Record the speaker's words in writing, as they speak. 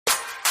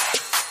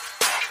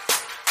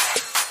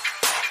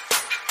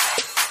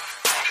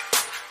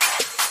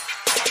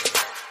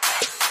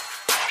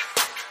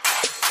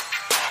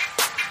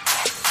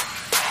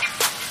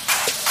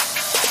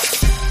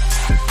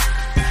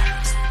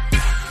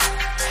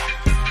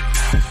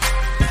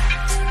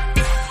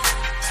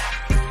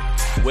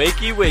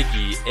Wakey,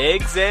 wakey,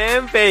 eggs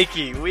and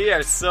bacon. We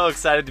are so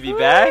excited to be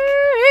back.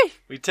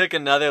 We took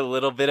another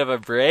little bit of a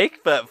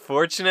break, but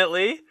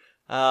fortunately,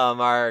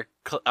 our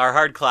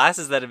hard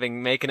classes that have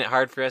been making it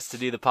hard for us to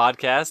do the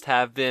podcast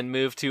have been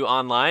moved to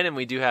online, and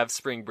we do have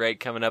spring break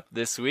coming up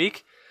this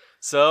week.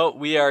 So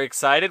we are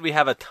excited. We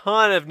have a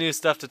ton of new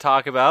stuff to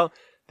talk about.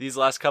 These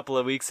last couple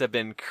of weeks have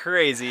been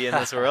crazy in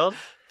this world,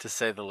 to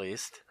say the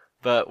least.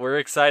 but we're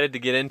excited to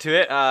get into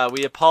it.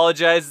 We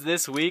apologize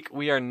this week.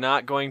 We are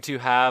not going to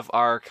have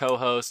our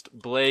co-host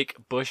Blake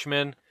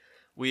Bushman.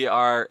 We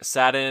are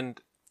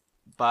saddened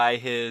by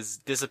his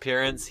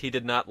disappearance. He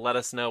did not let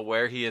us know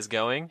where he is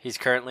going. He's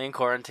currently in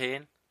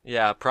quarantine.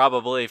 Yeah,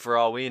 probably for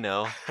all we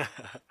know.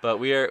 But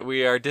we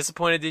are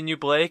disappointed in you,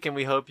 Blake, and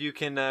we hope you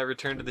can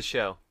return to the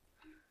show.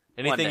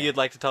 Anything you'd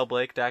like to tell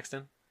Blake,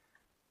 Daxton?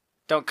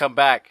 Don't come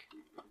back.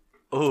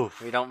 Ooh.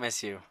 We don't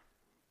miss you.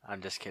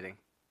 I'm just kidding.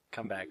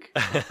 Come back.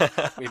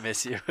 We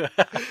miss you.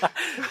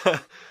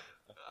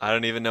 I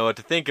don't even know what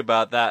to think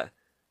about that.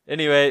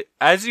 Anyway,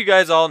 as you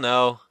guys all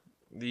know,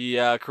 the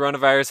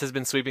coronavirus has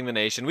been sweeping the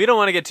nation. We don't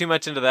want to get too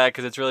much into that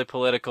because it's really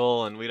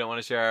political and we don't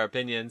want to share our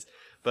opinions.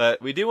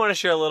 But we do want to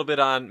share a little bit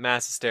on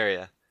mass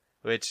hysteria,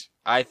 which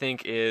I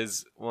think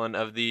is one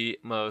of the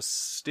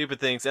most stupid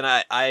things. And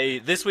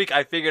I this week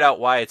I figured out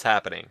why it's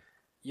happening.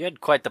 You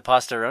had quite the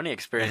pastaroni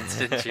experience,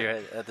 didn't you,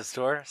 at the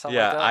store? Something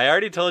Yeah, like that? I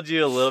already told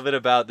you a little bit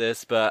about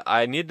this, but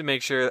I need to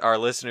make sure our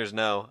listeners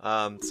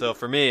know. So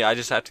for me, I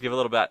just have to give a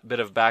little bit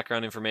of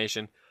background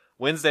information.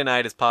 Wednesday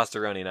night is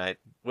pastaroni night.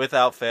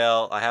 Without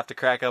fail, I have to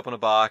crack open a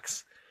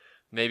box,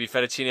 maybe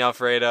fettuccine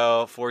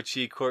alfredo, four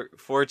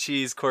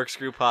cheese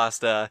corkscrew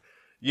pasta,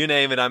 you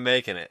name it, I'm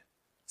making it.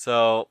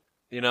 So,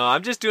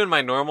 I'm just doing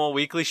my normal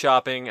weekly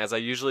shopping as I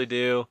usually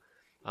do,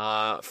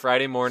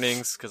 Friday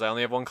mornings, because I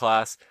only have one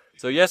class.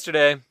 So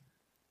yesterday,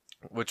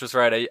 which was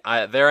Friday,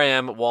 there I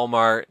am at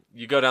Walmart.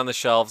 You go down the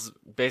shelves,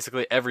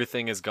 basically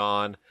everything is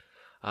gone.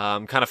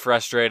 I'm kind of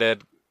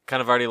frustrated,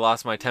 kind of already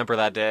lost my temper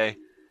that day.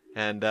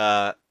 And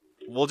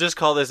we'll just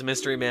call this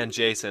Mystery Man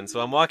Jason. So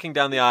I'm walking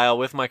down the aisle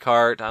with my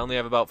cart. I only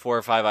have about 4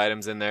 or 5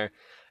 items in there.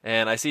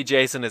 And I see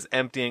Jason is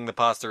emptying the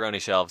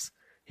pastaroni shelves.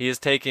 He is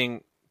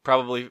taking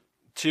probably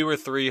 2 or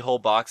 3 whole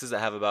boxes that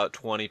have about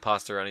 20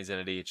 pastaronis in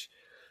it each.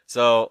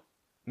 So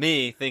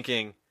me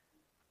thinking,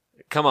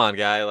 come on,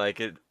 guy,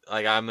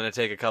 I'm going to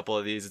take a couple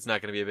of these. It's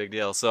not going to be a big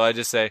deal. So I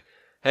just say,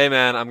 hey,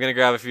 man, I'm going to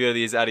grab a few of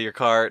these out of your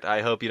cart.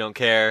 I hope you don't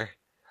care.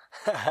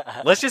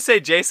 Let's just say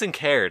Jason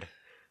cared.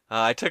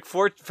 I took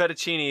 4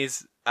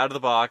 fettuccinis out of the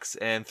box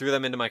and threw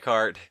them into my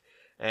cart,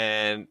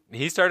 and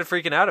he started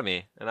freaking out at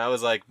me. And I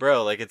was like,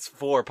 bro, it's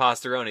 4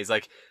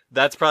 pastaronis.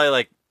 That's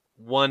probably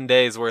 1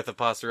 day's worth of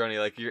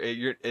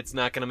pastaroni. It's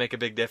not going to make a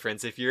big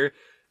difference. If you're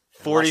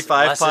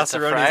 45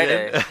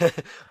 pastaronis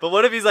in. But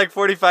what if he's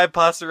 45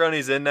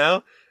 pastaronis in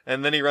now,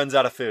 and then he runs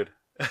out of food?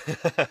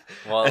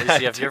 Well, at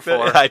least you have your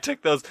 4. I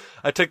took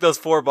those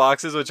 4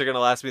 boxes, which are going to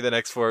last me the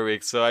next 4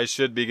 weeks, so I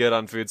should be good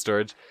on food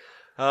storage.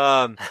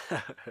 But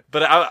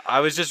I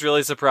was just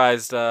really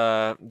surprised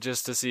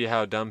just to see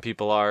how dumb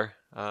people are.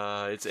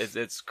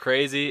 It's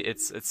crazy.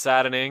 It's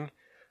saddening,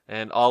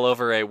 and all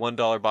over a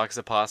 $1 box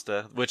of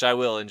pasta, which I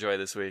will enjoy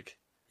this week.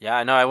 Yeah,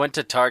 I know. I went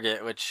to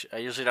Target, which I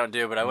usually don't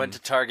do, but I went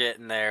to Target,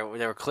 and they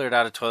were cleared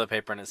out of toilet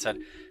paper, and it said,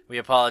 "We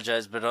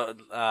apologize, but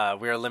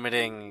we are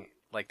limiting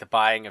the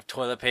buying of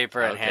toilet paper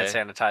and hand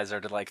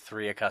sanitizer to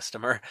 3 a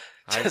customer,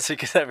 just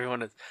because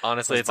everyone is."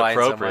 Honestly, it's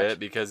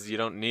appropriate because you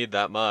don't need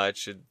that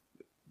much.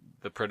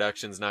 The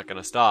production's not going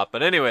to stop.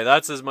 But anyway,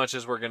 that's as much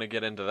as we're going to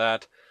get into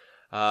that.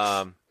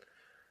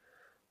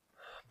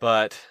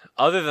 But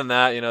other than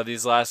that,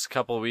 these last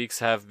couple of weeks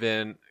have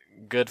been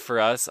good for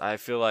us. I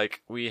feel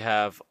like we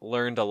have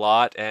learned a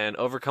lot and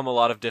overcome a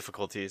lot of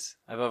difficulties.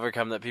 I've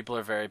overcome that people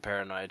are very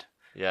paranoid.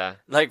 Yeah.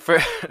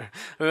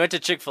 We went to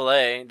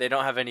Chick-fil-A. They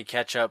don't have any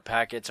ketchup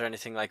packets or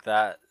anything like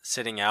that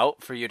sitting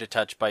out for you to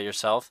touch by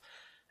yourself.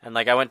 And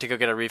I went to go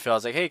get a refill. I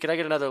was like, hey, can I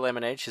get another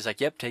lemonade? She's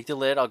like, yep, take the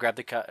lid. I'll grab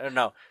the cup.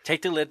 No,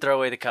 take the lid, throw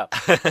away the cup.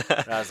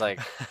 And I was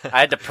like, I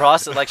had to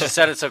process. She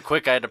said it so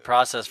quick, I had to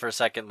process for a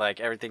second,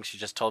 everything she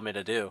just told me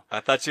to do. I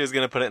thought she was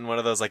going to put it in one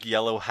of those,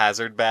 yellow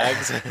hazard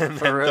bags and then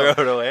throw it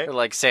away. Or,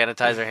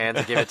 sanitize her hands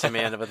and give it to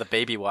me with a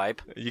baby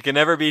wipe. You can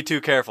never be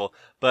too careful.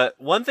 But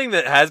one thing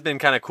that has been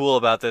kind of cool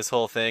about this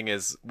whole thing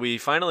is we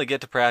finally get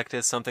to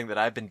practice something that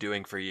I've been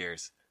doing for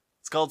years.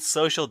 It's called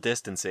social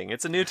distancing.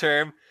 It's a new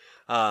term.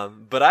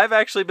 But I've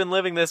actually been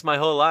living this my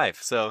whole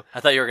life, so... I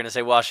thought you were going to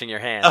say washing your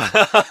hands.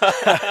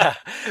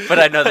 But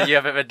I know that you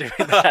haven't been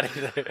doing that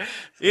either.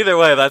 Either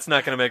way, that's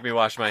not going to make me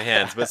wash my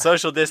hands. But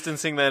social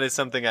distancing, that is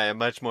something I am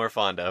much more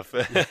fond of.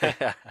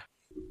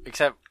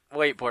 Except,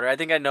 wait, Porter, I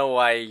think I know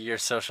why you're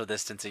social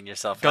distancing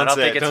yourself. I don't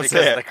think it's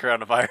because of the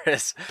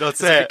coronavirus. Don't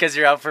say it. It's because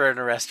you're out for an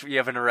arrest. You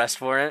have an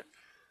arrest warrant.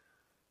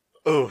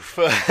 Oof.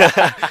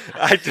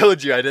 I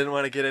told you I didn't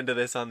want to get into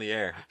this on the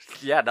air.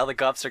 Yeah, now the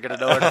cops are going to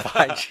know where to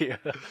find you.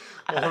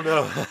 Oh,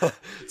 no.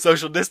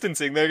 Social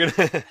distancing, they're going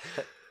to...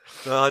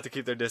 They'll have to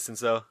keep their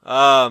distance, though.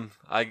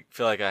 I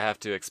feel like I have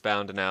to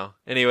expound now.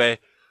 Anyway,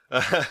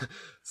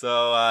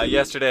 So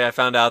yesterday I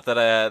found out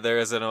that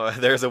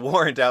there's a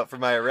warrant out for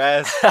my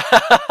arrest.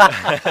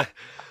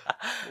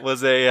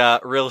 Was a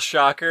real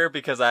shocker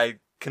because I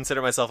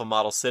consider myself a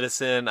model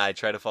citizen. I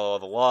try to follow all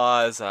the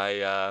laws.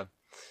 I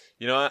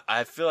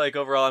feel like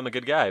overall I'm a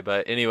good guy.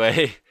 But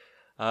anyway,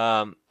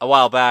 a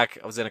while back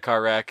I was in a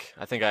car wreck.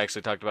 I think I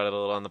actually talked about it a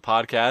little on the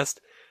podcast.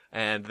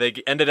 And they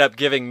ended up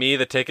giving me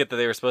the ticket that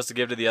they were supposed to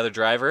give to the other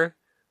driver,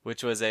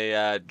 which was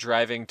a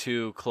driving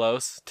too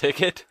close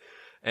ticket.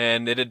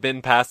 And it had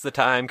been past the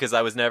time because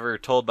I was never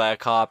told by a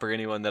cop or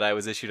anyone that I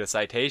was issued a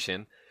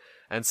citation.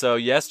 And so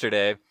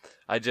yesterday,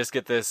 I just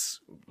get this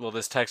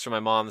text from my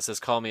mom that says,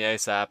 call me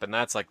ASAP. And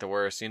that's like the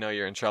worst. You know,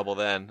 you're in trouble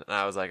then. And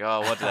I was like,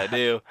 oh, what did I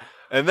do?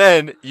 And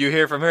then you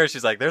hear from her,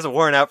 she's like, there's a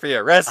warrant out for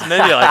your arrest. And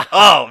then you're like,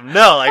 oh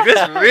no, like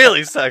this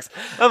really sucks.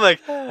 I'm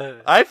like,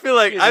 I feel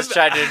like I'm just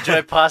trying to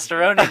enjoy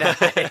Pastaroni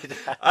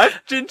night.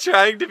 I've been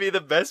trying to be the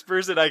best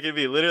person I can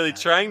be, literally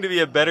trying to be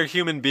a better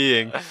human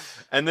being.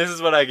 And this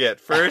is what I get.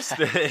 First,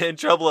 in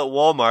trouble at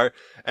Walmart,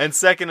 and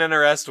second, an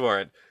arrest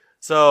warrant.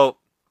 So,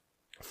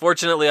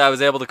 fortunately, I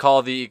was able to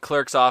call the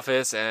clerk's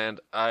office, and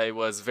I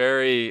was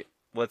very,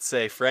 let's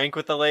say, frank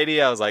with the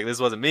lady. I was like, this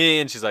wasn't me.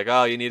 And she's like,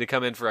 oh, you need to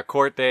come in for a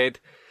court date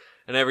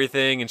and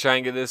everything and try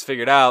and get this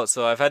figured out.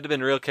 So I've had to be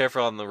real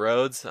careful on the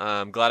roads.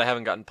 I'm glad I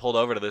haven't gotten pulled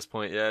over to this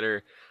point yet,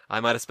 or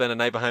I might have spent a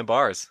night behind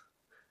bars.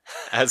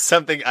 As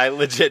something I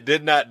legit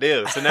did not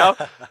do. So now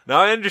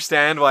I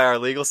understand why our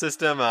legal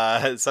system,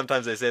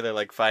 sometimes they say they're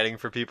like fighting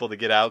for people to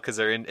get out because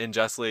they're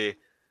unjustly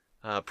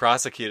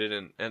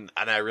prosecuted. And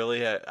I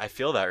really, I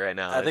feel that right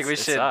now. I think we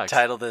should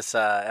title this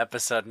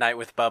episode Night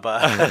with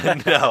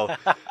Bubba.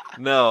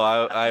 No,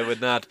 I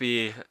would not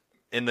be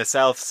in the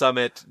South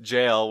Summit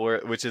jail,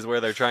 which is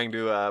where they're trying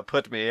to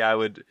put me. I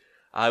would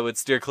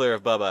steer clear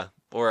of Bubba,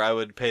 or I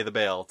would pay the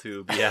bail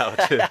to be out.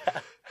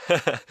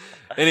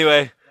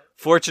 Anyway,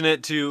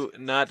 fortunate to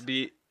not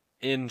be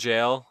in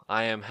jail.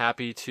 I am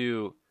happy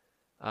to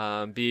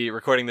be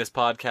recording this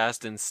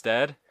podcast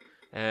instead.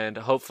 And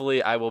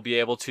hopefully I will be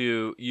able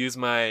to use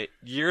my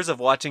years of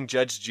watching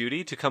Judge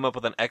Judy to come up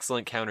with an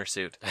excellent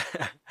countersuit.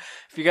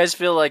 If you guys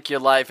feel like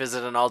your life is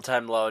at an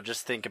all-time low,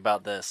 just think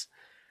about this.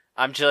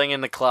 I'm chilling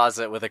in the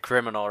closet with a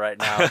criminal right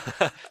now,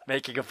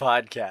 making a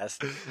podcast.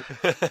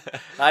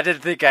 I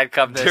didn't think I'd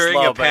come this during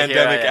low, a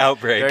pandemic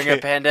outbreak. During a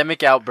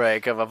pandemic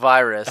outbreak of a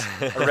virus,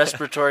 a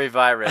respiratory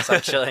virus,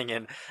 I'm chilling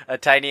in a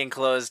tiny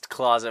enclosed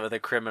closet with a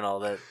criminal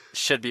that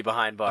should be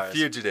behind bars. A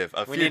fugitive.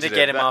 We need to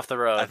get him off the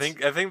roads.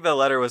 I think the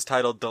letter was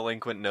titled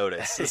Delinquent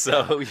Notice.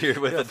 So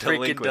you're with a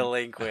freaking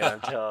delinquent, I'm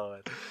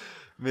telling you.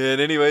 Man,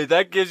 anyway,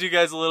 that gives you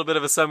guys a little bit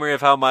of a summary of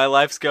how my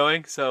life's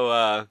going. So,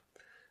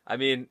 I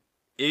mean,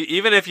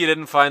 even if you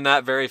didn't find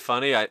that very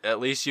funny, at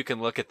least you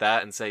can look at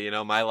that and say,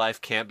 my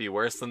life can't be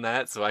worse than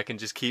that, so I can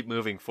just keep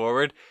moving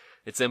forward.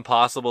 It's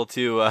impossible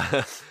to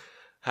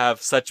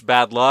have such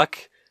bad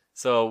luck.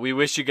 So we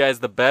wish you guys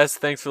the best.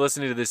 Thanks for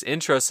listening to this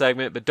intro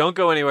segment, but don't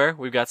go anywhere.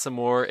 We've got some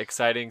more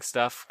exciting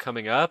stuff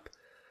coming up.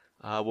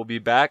 We'll be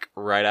back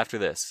right after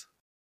this.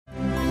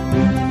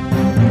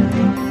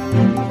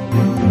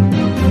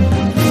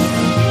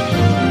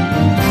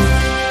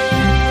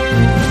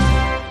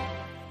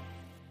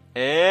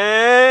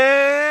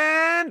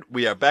 And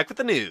we are back with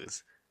the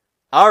news.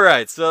 All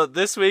right, so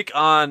this week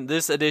on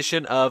this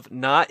edition of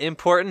Not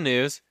Important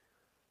News,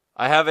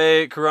 I have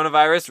a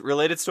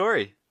coronavirus-related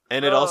story.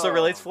 And it also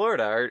relates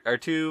Florida, our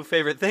two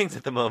favorite things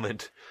at the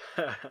moment.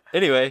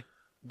 Anyway,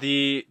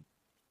 in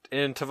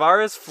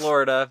Tavares,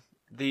 Florida,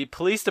 the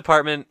police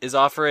department is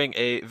offering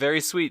a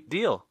very sweet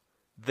deal.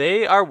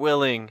 They are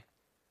willing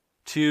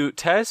to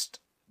test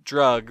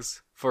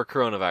drugs for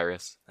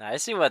coronavirus. I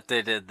see what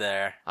they did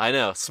there. I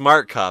know.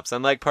 Smart cops,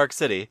 unlike Park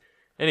City.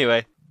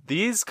 Anyway,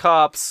 these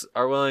cops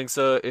are willing.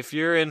 So if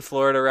you're in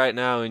Florida right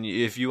now and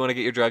if you want to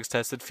get your drugs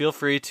tested, feel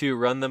free to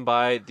run them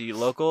by the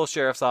local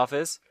sheriff's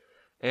office.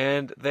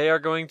 And they are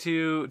going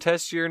to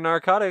test your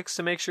narcotics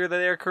to make sure that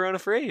they are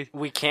corona-free.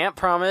 We can't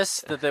promise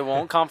that they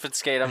won't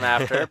confiscate them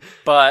after,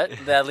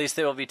 but at least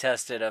they will be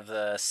tested of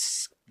the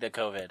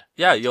COVID.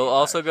 Yeah, you'll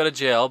also go to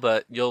jail,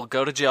 but you'll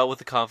go to jail with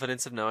the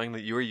confidence of knowing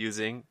that you are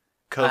using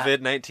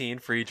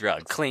COVID-19 free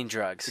drugs. Clean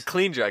drugs.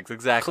 Clean drugs,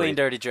 exactly. Clean,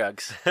 dirty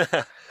drugs.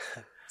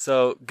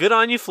 So, good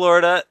on you,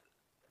 Florida.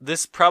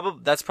 That's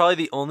probably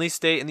the only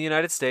state in the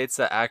United States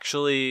that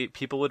actually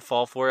people would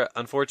fall for it.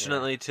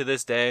 Unfortunately, to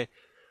this day,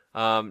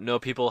 no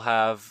people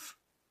have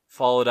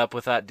followed up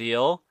with that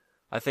deal.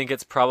 I think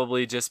it's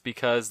probably just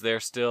because they're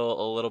still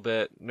a little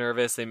bit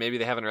nervous. Maybe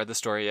they haven't read the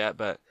story yet,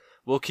 but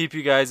we'll keep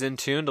you guys in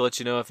tune to let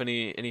you know if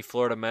any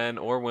Florida men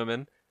or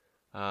women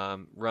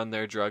run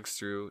their drugs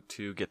through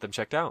to get them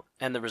checked out.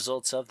 And the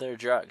results of their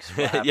drugs.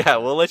 Yeah,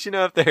 we'll let you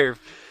know if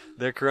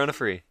they're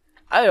corona-free.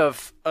 I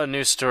have a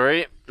new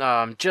story.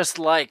 Just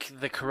like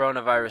the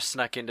coronavirus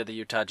snuck into the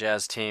Utah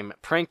Jazz team,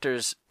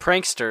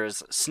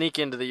 pranksters sneak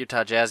into the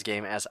Utah Jazz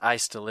game as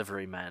ice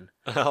delivery men.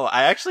 Oh,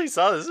 I actually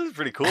saw this. This is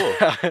pretty cool.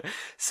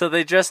 So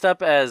they dressed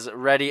up as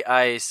Ready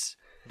Ice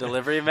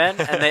delivery men,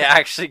 and they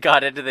actually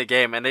got into the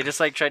game, and they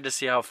just tried to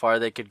see how far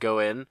they could go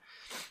in,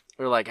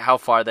 or how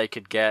far they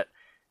could get.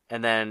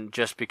 and then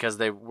just because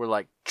they were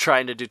like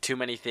trying to do too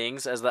many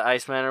things as the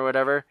Iceman or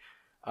whatever,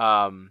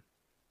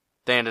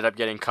 they ended up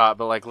getting caught.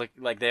 But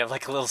like they have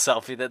like a little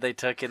selfie that they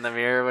took in the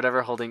mirror or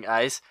whatever, holding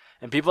ice,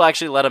 and people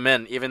actually let them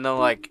in, even though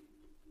like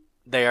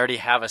they already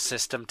have a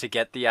system to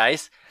get the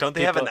ice. Don't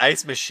they have an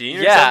ice machine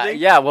or yeah, something?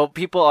 Yeah, well,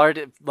 people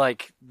already,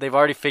 like, they've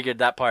already figured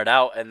that part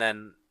out, and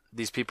then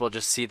these people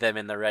just see them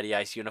in the Ready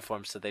Ice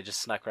uniforms, so they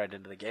just snuck right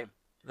into the game.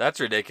 That's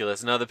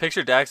ridiculous. No, the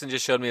picture Daxon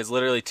just showed me is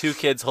literally two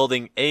kids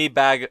holding a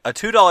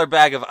 $2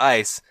 bag of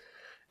ice,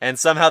 and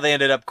somehow they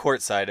ended up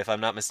courtside, if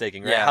I'm not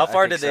mistaken, right? Yeah, How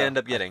far I think did they so. end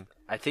up getting?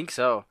 I think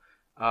so.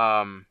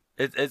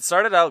 It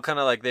started out kind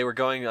of like they were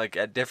going like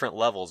at different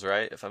levels,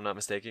 right? If I'm not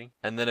mistaken.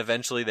 And then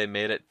eventually they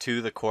made it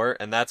to the court,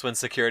 and that's when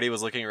security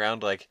was looking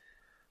around like,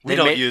 we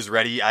don't use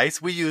ready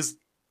ice, we use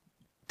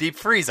deep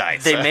freeze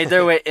ice. They made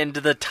their way into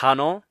the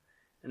tunnel,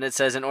 and it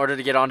says in order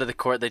to get onto the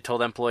court, they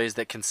told employees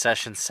that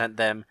concessions sent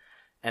them,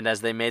 and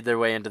as they made their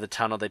way into the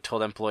tunnel, they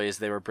told employees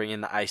they were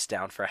bringing the ice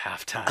down for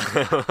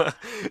halftime.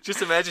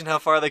 Just imagine how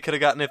far they could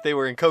have gotten if they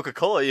were in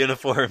Coca-Cola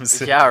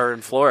uniforms. Yeah, or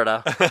in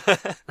Florida.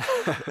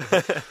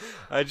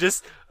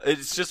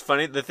 It's just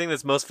funny. The thing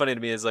that's most funny to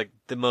me is like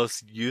the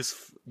most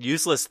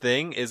useless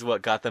thing is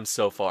what got them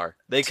so far.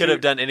 They could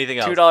have done anything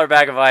else. $2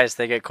 bag of ice,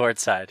 they get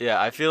courtside.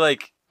 Yeah, I feel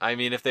like, I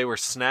mean, if they were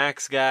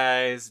snacks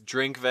guys,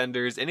 drink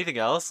vendors, anything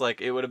else, like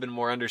it would have been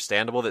more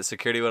understandable that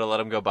security would have let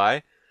them go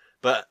by.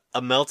 But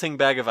a melting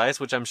bag of ice,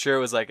 which I'm sure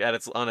was like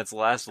on its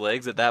last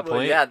legs at that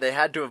point. Yeah, they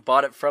had to have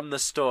bought it from the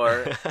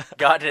store,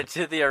 gotten it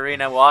to the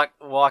arena,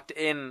 walked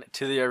in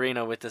to the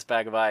arena with this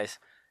bag of ice,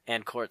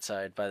 and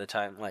courtside by the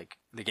time like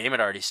the game had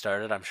already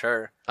started, I'm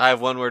sure. I have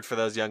one word for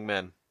those young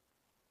men.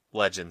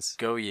 Legends.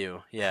 Go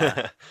you.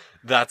 Yeah.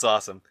 That's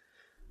awesome.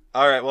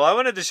 All right, well, I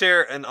wanted to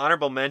share an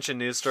honorable mention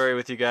news story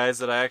with you guys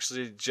that I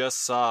actually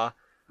just saw.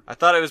 I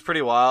thought it was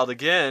pretty wild,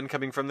 again,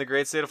 coming from the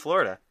great state of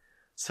Florida.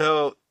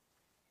 So,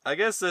 I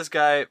guess this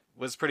guy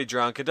was pretty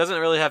drunk. It doesn't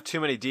really have too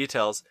many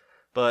details,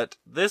 but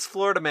this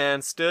Florida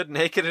man stood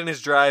naked in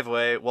his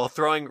driveway while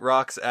throwing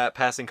rocks at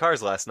passing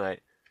cars last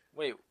night.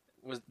 Wait,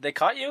 they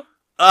caught you?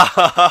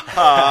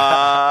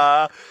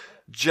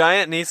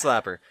 Giant knee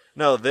slapper.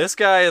 No, this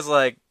guy is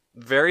like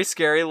very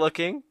scary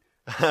looking.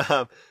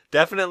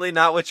 Definitely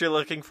not what you're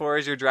looking for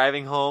as you're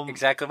driving home.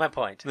 Exactly my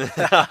point. No,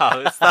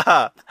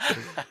 stop.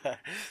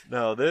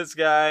 No, this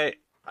guy,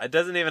 it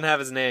doesn't even have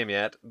his name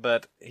yet,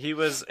 but he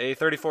was a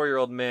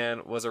 34-year-old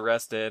man, was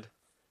arrested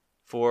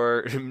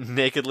for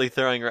nakedly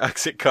throwing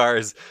rocks at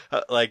cars.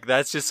 Like,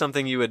 that's just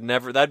something you would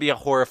never, that'd be a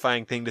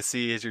horrifying thing to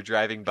see as you're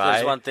driving by.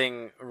 There's one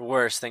thing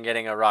worse than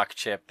getting a rock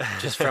chip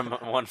just from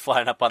one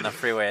flying up on the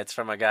freeway. It's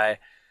from a guy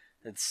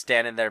that's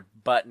standing there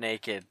butt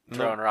naked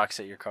throwing rocks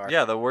at your car.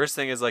 Yeah, the worst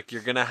thing is like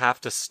you're gonna have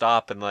to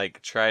stop and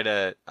like try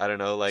to, I don't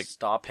know, like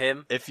stop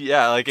him. If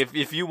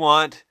you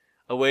want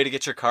a way to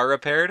get your car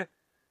repaired,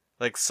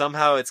 like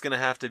somehow it's gonna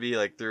have to be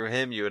like through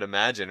him, you would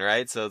imagine,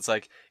 right? So it's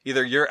like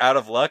either you're out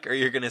of luck or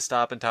you're gonna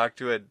stop and talk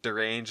to a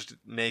deranged,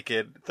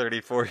 naked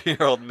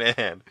 34-year-old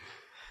man.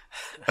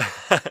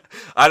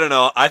 I don't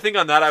know. I think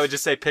on that I would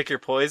just say pick your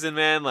poison,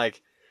 man.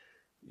 Like,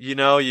 you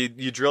know,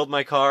 you drilled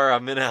my car.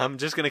 I'm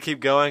just gonna keep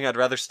going. I'd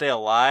rather stay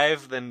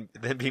alive than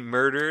be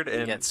murdered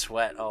and get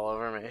sweat all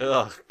over me.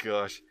 Oh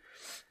gosh.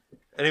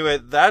 Anyway,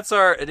 that's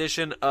our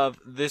edition of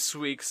this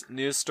week's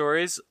news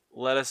stories.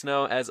 Let us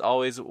know, as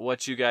always,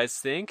 what you guys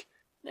think.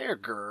 They're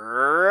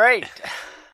great.